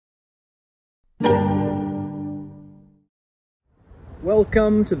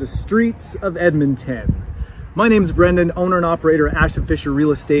Welcome to the streets of Edmonton. My name is Brendan, owner and operator at Ashton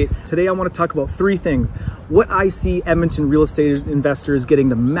Real Estate. Today I want to talk about three things. What I see Edmonton real estate investors getting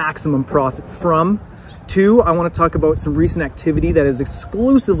the maximum profit from. Two, I want to talk about some recent activity that has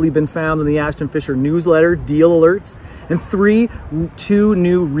exclusively been found in the Ashton Fisher newsletter, deal alerts. And three, two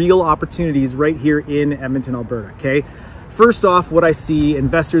new real opportunities right here in Edmonton, Alberta, okay? First off, what I see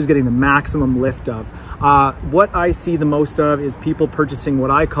investors getting the maximum lift of. What I see the most of is people purchasing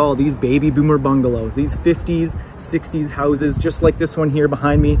what I call these baby boomer bungalows, these 50s, 60s houses, just like this one here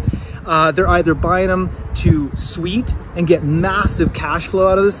behind me. They're either buying them to suite and get massive cash flow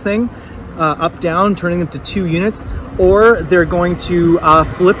out of this thing, up, down, turning them to 2 units, or they're going to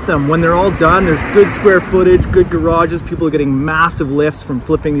flip them. When they're all done, there's good square footage, good garages. People are getting massive lifts from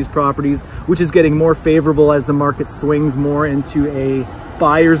flipping these properties, which is getting more favorable as the market swings more into a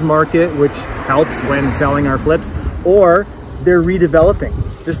buyer's market, which helps when selling our flips. Or they're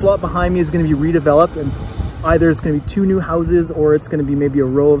redeveloping. This lot behind me is going to be redeveloped, and either it's going to be 2 new houses or it's going to be maybe a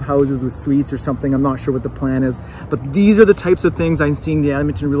row of houses with suites or something. I'm not sure what the plan is, but these are the types of things I'm seeing the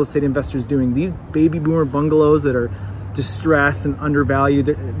Edmonton real estate investors doing. These baby boomer bungalows that are distressed and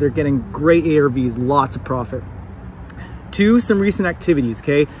undervalued, they're getting great ARVs, lots of profit. Two, some recent activities,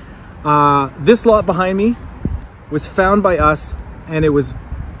 okay? This lot behind me was found by us and it was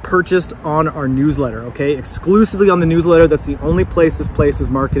purchased on our newsletter, okay? Exclusively on the newsletter. That's the only place this place was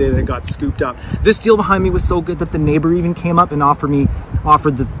marketed, and it got scooped up. This deal behind me was so good that the neighbor even came up and offered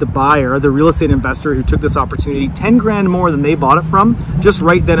the buyer, the real estate investor who took this opportunity, 10 grand more than they bought it from, just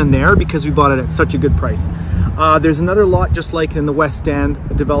right then and there, because we bought it at such a good price. There's another lot just like it in the West End.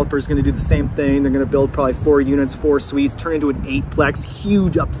 A developer is going to do the same thing. They're going to build probably 4 units, 4 suites, turn into an 8-plex,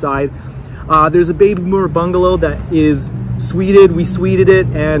 huge upside. There's a baby boomer bungalow that is suited. We suited it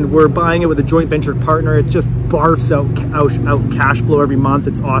and we're buying it with a joint venture partner. It just barfs out cash flow every month.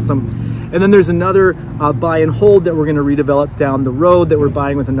 It's awesome. And then there's another buy and hold that we're going to redevelop down the road that we're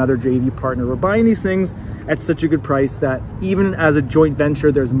buying with another JV partner. We're buying these things at such a good price that even as a joint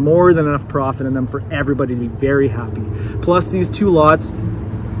venture, there's more than enough profit in them for everybody to be very happy. Plus these 2 lots,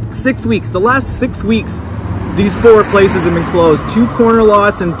 6 weeks, the last 6 weeks, these 4 places have been closed. 2 corner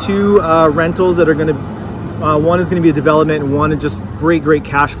lots and 2 rentals that are going to, one is going to be a development and one is just great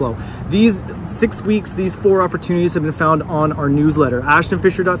cash flow. These 6 weeks, these 4 opportunities have been found on our newsletter,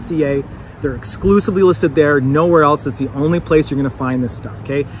 ashtonfisher.ca. They're exclusively listed there, nowhere else. It's the only place you're going to find this stuff,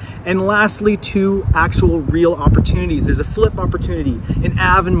 okay? And lastly, 2 actual real opportunities. There's a flip opportunity in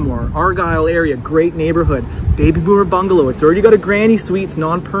Avonmore, Argyle area, great neighborhood, baby boomer bungalow. It's already got a granny suite, it's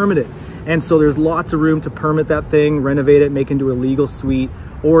non-permitted. And so there's lots of room to permit that thing, renovate it, make it into a legal suite,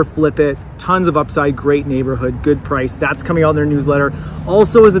 or flip it. Tons of upside, great neighborhood, good price. That's coming out in their newsletter.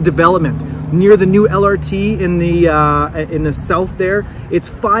 Also as a development near the new LRT in the south there. It's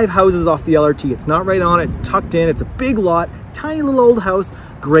 5 houses off the LRT. It's not right on it, it's tucked in. It's a big lot, tiny little old house.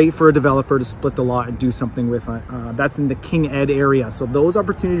 Great for a developer to split the lot and do something with. That's in the King Ed area. So those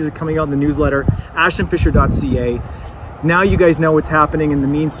opportunities are coming out in the newsletter, ashtonfisher.ca. Now you guys know what's happening in the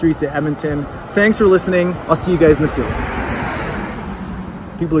mean streets of Edmonton. Thanks for listening. I'll see you guys in the field.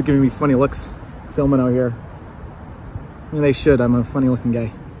 People are giving me funny looks filming out here. And they should. I'm a funny looking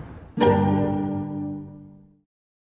guy.